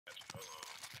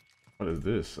What is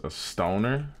this? A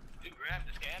stoner? You grab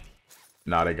the scab?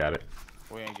 Nah, they got it.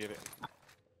 We ain't get it.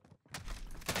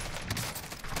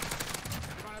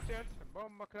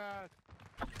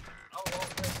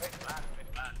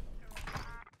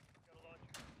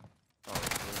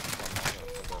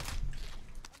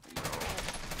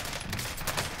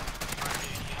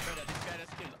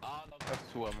 That's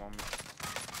two of them on me.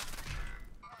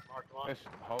 This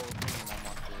whole team on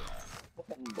my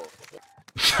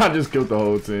shit. I just killed the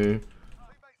whole team.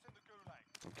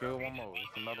 Kill one more. There's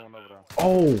another one over there.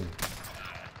 Oh!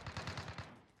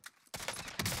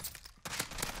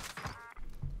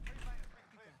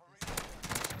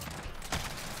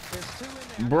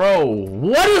 Bro,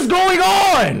 what is going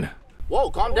on? Whoa,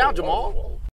 calm down, Jamal.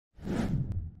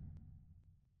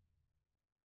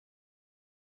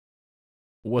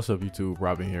 What's up YouTube,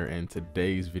 Robin here, and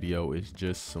today's video is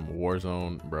just some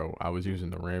Warzone. Bro, I was using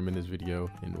the RAM in this video,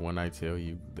 and when I tell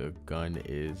you the gun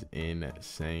is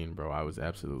insane, bro, I was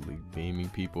absolutely beaming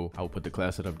people. I'll put the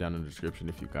class setup down in the description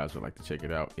if you guys would like to check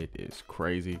it out. It is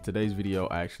crazy. Today's video,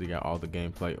 I actually got all the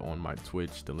gameplay on my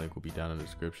Twitch. The link will be down in the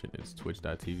description. It's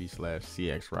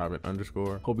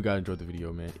twitch.tv/CxRobin_. Hope you guys enjoyed the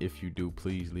video, man. If you do,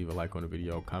 please leave a like on the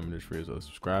video, comment if you're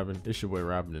subscribing. It's your boy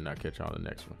Robin, and I'll catch y'all in the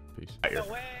next one. Peace. No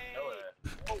way!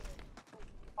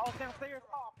 Oh, downstairs.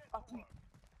 Oh,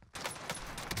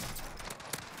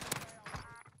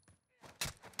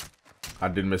 I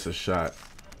did miss a shot.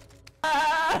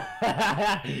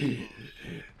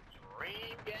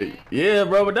 Yeah,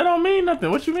 bro, but that don't mean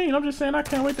nothing. What you mean? I'm just saying I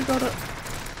can't wait to go to.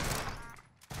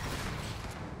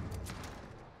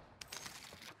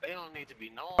 they don't need to be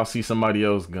known. I'll see somebody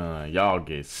else's gun. Y'all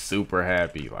get super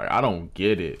happy. Like, I don't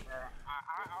get it.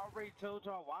 I already told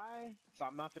y'all why, so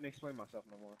I'm not gonna explain myself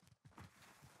no more.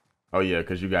 Oh yeah,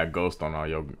 because you got ghost on all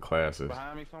your classes.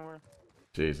 Behind me somewhere?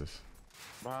 Jesus.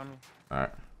 Behind me? Alright.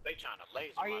 They trying to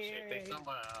laser Oh, my yeah, shit. They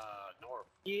somewhere north.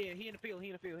 Yeah, he in the field, he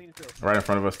in the field, he in the field. Right in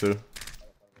front of us too.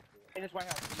 In this White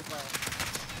House, in this White House.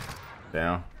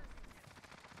 Down.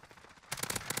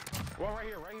 Well, right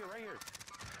here, right here, right here.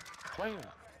 Right here.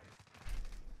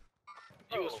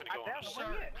 You was finna go on the I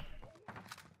shirt.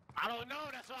 I don't know,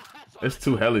 that's why. There's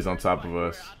two helis on top of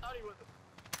us. I thought he was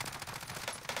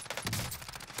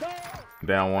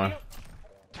Down one.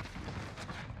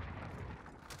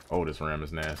 Oh, this RAM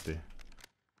is nasty.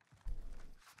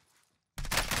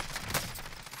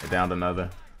 Downed another.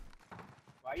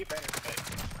 Wow, you better.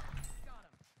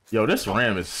 Yo, this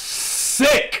RAM is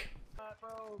sick!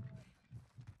 Bro.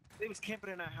 They was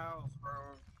camping in that house, bro.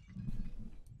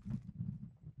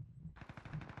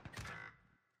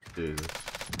 Jesus.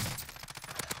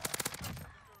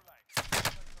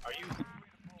 Are you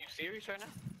serious right now?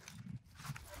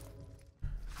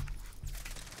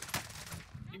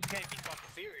 You can't be fucking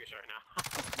serious right now.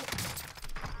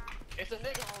 It's a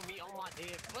nigga on me on my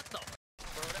dead. What the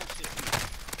bro? That shit.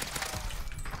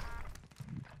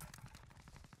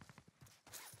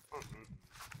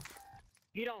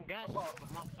 He don't got shit.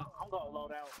 I'm gonna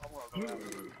load out. I'm gonna load out.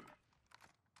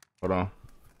 Hold on.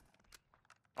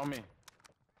 On me.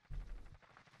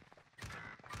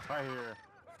 Right here.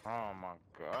 Oh my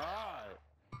god.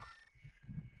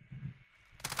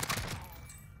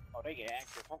 Oh, they get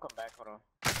active. Don't come back. Hold on.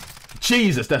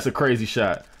 Jesus, that's a crazy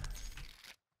shot.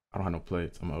 I don't have no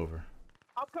plates. I'm over.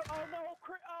 Oh no! Oh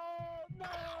no!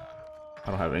 I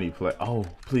don't have any play. Oh,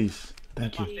 please.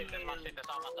 Thank you. That's my shit. That's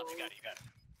all my stuff. You got it. You got it.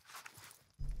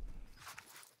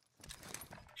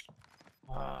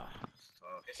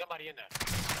 There's somebody in there.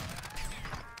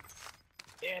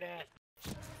 Dead ass.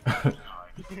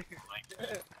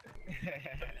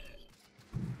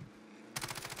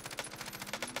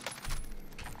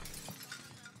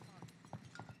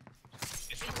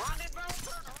 Is he running, bro?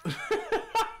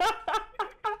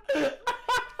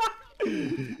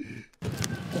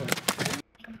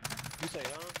 You say,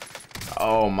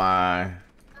 Oh my.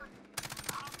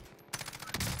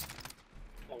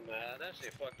 Oh man, that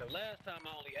shit fucked up. Last time I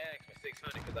only asked for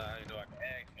 600 because I didn't know I could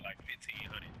ask for like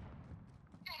 1500.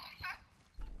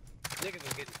 Niggas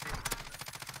was getting sick.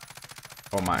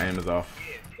 Oh, my aim is off.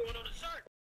 Yeah, going on the shirt.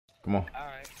 Come on.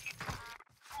 Alright.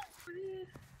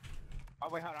 Oh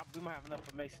wait, hold on. We might have enough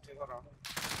information too. Hold on.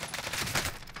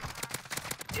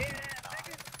 Yeah,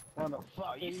 nigga. What the fuck?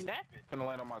 Oh, you snapping? Finna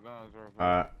land on my guns real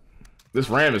quick. This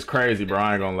RAM is crazy, bro.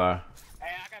 I ain't gonna lie.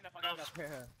 Hey, I got enough.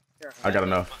 Here. I got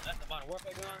enough. That's the Modern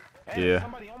Warfare gun? Hey, Yeah.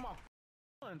 somebody on my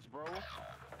guns, bro.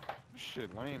 This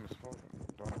shit lame as fuck.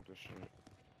 Don't have this shit.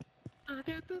 I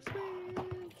got the space.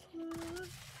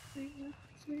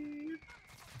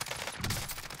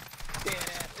 Dead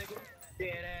ass nigga.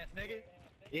 Dead ass nigga.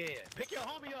 Yeah. Pick your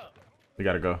homie up. We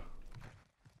gotta go.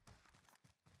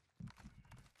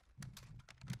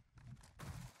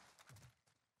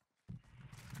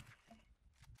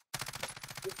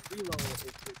 reload is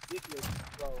ridiculous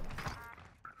slow.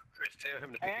 Chris, tell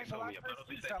him to pick And his when I homie up. I first don't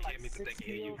think used that to he like hit me to 6 think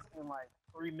he hit you. kills in like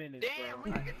 3 minutes, Damn, bro.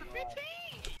 we I can get ain't the gonna lie.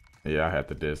 15. Yeah, I had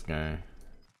the disc game.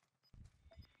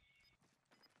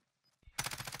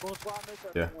 Full squad makes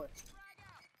up Yeah. for what?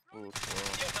 Full Yes,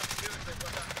 I'm serious.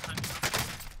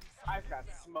 I got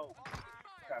smoke.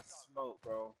 Got smoke,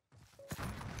 bro.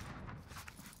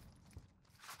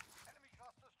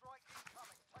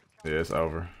 Yeah, it's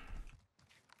over.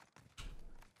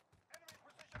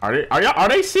 Are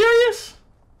they serious?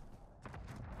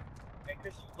 Hey,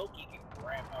 Chris, you low-key can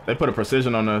grab out. They put a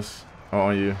precision on us. Oh,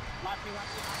 on you. Lock me.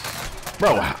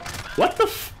 Bro, what the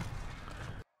f-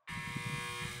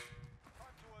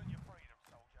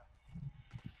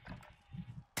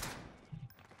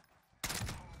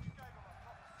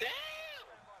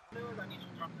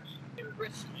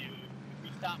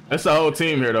 It's the whole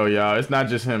team here though, y'all. It's not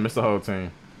just him, it's the whole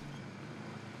team.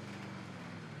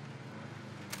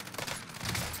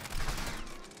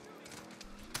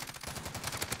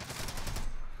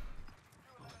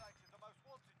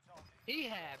 He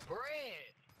had bread.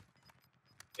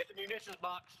 Get the munitions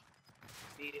box.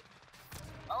 Need it.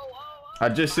 Oh. I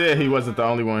just said he wasn't the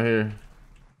only one here.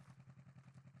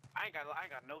 I ain't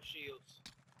got no shields.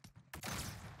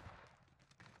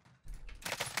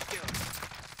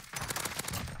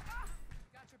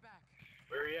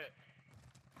 Where he at?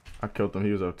 I killed him,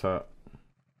 he was up top.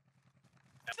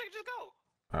 That nigga just go.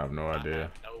 I have no idea. I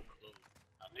have no clue.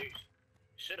 I knew you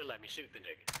should have let me shoot the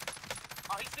nigga.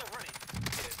 Oh, he's still running.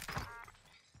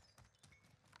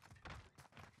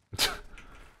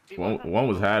 One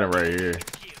was hiding right here.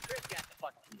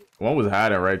 One was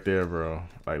hiding right there, bro.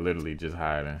 Like literally just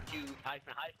hiding.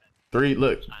 Three,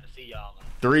 look.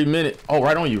 3 minutes. Oh,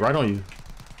 right on you, right on you.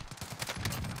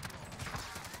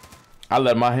 I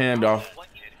let my hand off. Oh,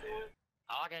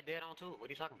 I got dead on too. What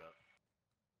are you talking about?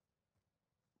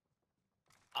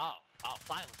 Oh,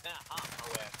 silence now, huh?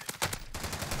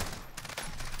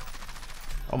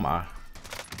 Oh my.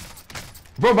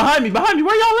 Bro, behind me, where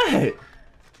y'all at?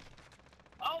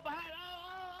 Oh, behind,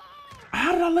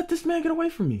 How did I let this man get away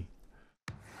from me?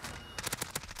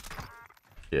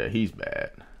 Yeah, he's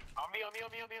bad. On me.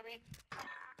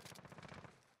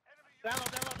 Down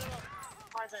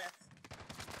low. His ass.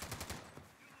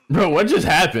 Bro, what just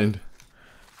happened?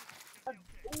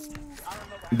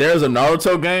 There's a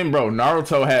Naruto game, bro.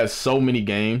 Naruto has so many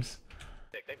games.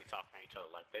 They be talking to each other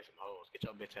like they some hoes. Get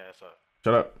your bitch ass up.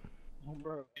 Shut up. Oh,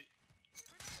 bro.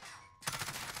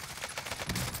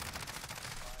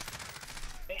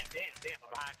 Damn, I'm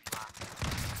behind you, man.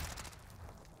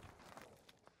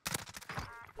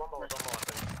 One more, I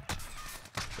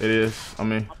think. It is. I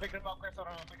mean, I'm picking him up, Chris. Hold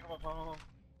on, I'm picking him up. Hold on.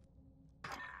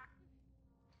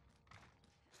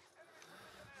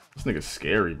 this nigga's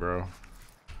scary, bro.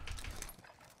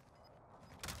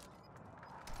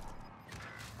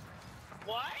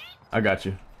 What? I got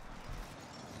you.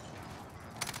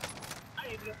 I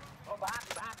need to. Oh, behind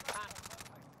me.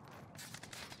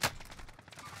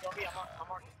 Yo, me, I'm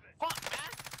already. Fuck, man.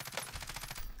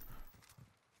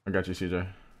 I got you, CJ.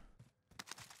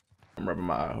 I'm rubbing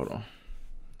my eye. Hold on.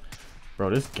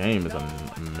 Bro, this game is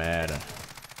a mad.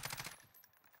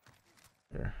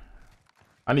 Here.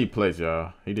 I need plates,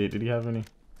 y'all. Did he have any?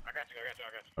 I got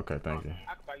you. Okay, thank you.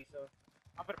 I can buy you some.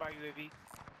 I'm gonna buy you UAV.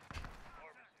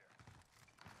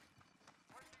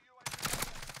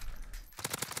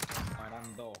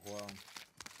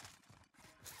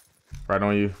 Right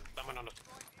on you. Someone on the.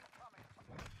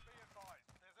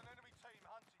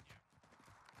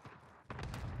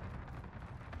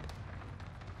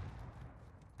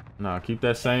 Nah, keep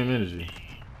that same energy.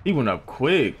 He went up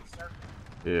quick.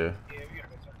 Yeah. Yeah, we gotta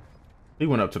go circle. He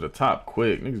went up to the top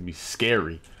quick. Niggas be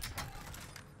scary.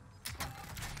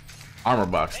 Armor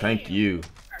box, thank you.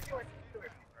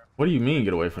 What do you mean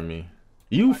get away from me?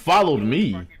 You followed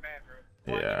me.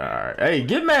 Yeah, alright. Hey,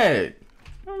 get mad.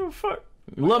 What the fuck?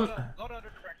 Go the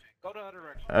other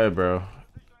direction. Hey, bro.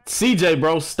 CJ,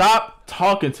 bro, stop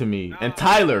talking to me. And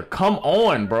Tyler, come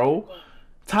on, bro.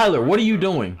 Tyler, what are you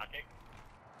doing?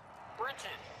 Brenton.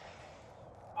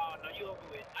 Oh, no, you over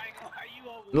with. I ain't gonna. You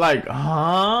over with. Like,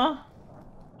 huh?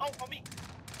 Oh, for me.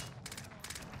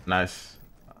 Nice.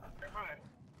 Never mind.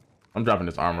 I'm dropping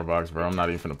this armor box, bro. I'm not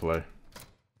even finna play.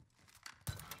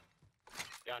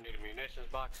 Y'all need a munitions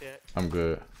box yet? I'm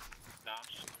good. Nah, I'm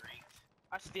straight.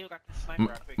 I still got the sniper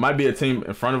I picked. Might be a team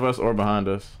in front of us or behind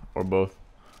us or both.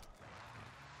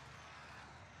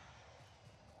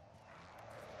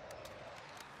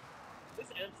 This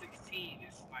M16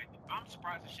 is like, I'm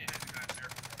surprised this shit hasn't gotten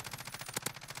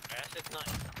nerfed. That shit's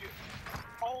nice.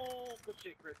 Oh, good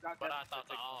shit, Chris. But I thought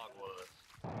the AUG was.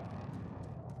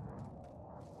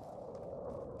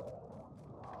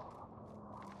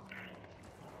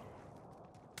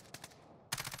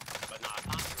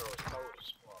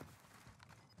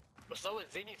 But so is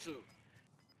Zenny too.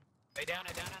 They down,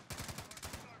 they down.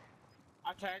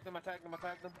 I tagged them.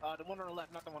 The one on the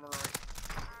left, not the one on the right.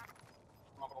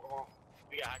 Come on.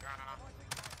 We got high ground on.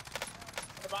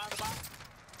 The bottom.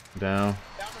 Down.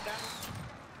 Down.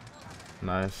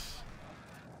 Nice.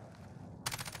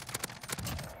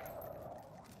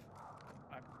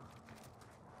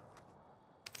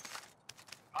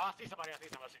 Oh, I see somebody.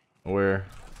 Where?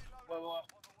 What?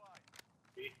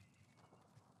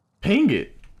 Ping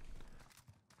it.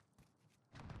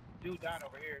 Dude died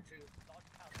over here too.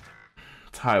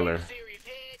 Tyler. Serious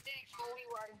head, thanks, Foley,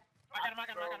 right? I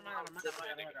got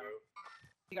him.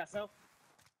 You got self?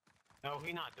 No,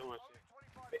 he not doing shit.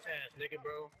 Bitch ass nigga,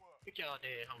 bro. Pick y'all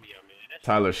dead homie up, man. That's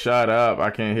Tyler, shut up. I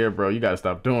can't hear, bro. You gotta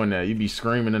stop doing that. You be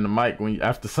screaming in the mic when you,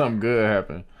 after something good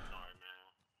happen. sorry,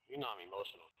 man. You know I'm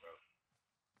emotional,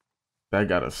 bro. That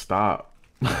gotta stop.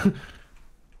 Sorry,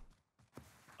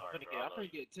 I'm gonna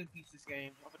get 10 piece this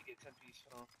game. I'm gonna get 10 piece.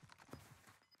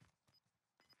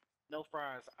 No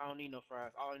fries. I don't need no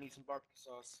fries. All I need is some barbecue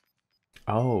sauce.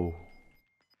 Oh.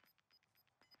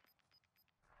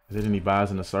 Is there any buys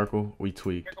in the circle? We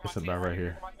tweak. It's about right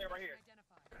here.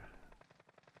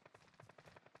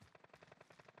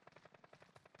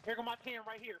 Here go my 10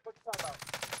 right here. Put the top out.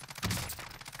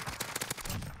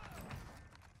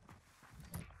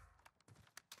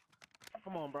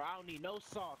 Come on, bro. I don't need no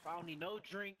sauce. I don't need no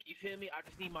drink. You feel me? I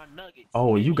just need my nuggets.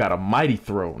 Oh, you got a mighty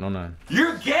throat. No, none.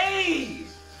 You're gay!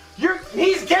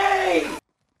 He's gay!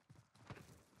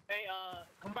 Hey,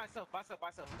 come by self. We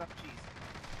got the cheese.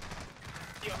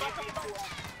 Yo, I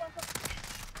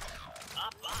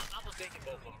was thinking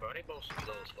both of them, bro. They both should be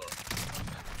low as fuck.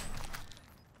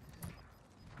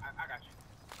 I got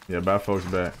you. Yeah, bye, folks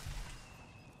back.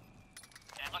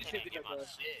 Damn, I can't get my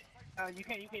shit. You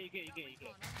can't.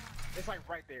 It's like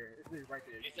right there. It's literally right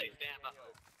there. It says stand by.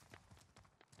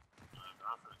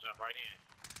 I'm gonna jump right in.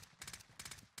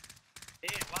 Yeah,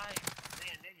 why?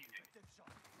 Man, then you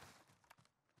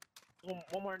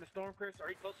One more in the storm, Chris. Are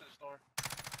you close to the storm?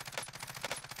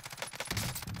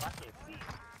 I can't see.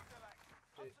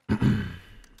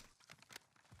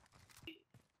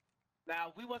 Now,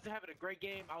 if we wasn't having a great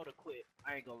game, I would have quit.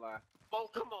 I ain't gonna lie. Oh,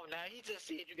 come on now. He just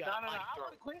said you got No.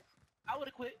 I would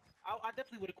have quit. I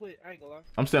definitely would have quit. I ain't gonna lie.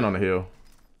 I'm standing on the hill.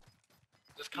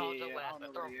 Just call your ass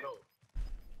and throw go.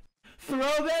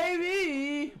 Throw,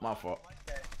 baby! My fault.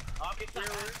 I'll get you.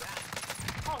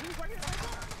 Oh, he's right here.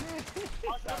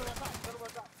 Oh, shut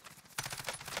up.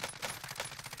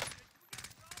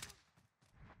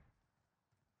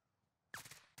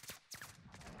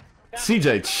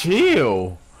 CJ,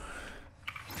 chill.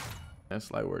 That's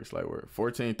slight work.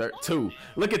 14, 32.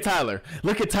 Look at Tyler.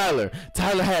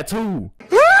 Tyler had 2.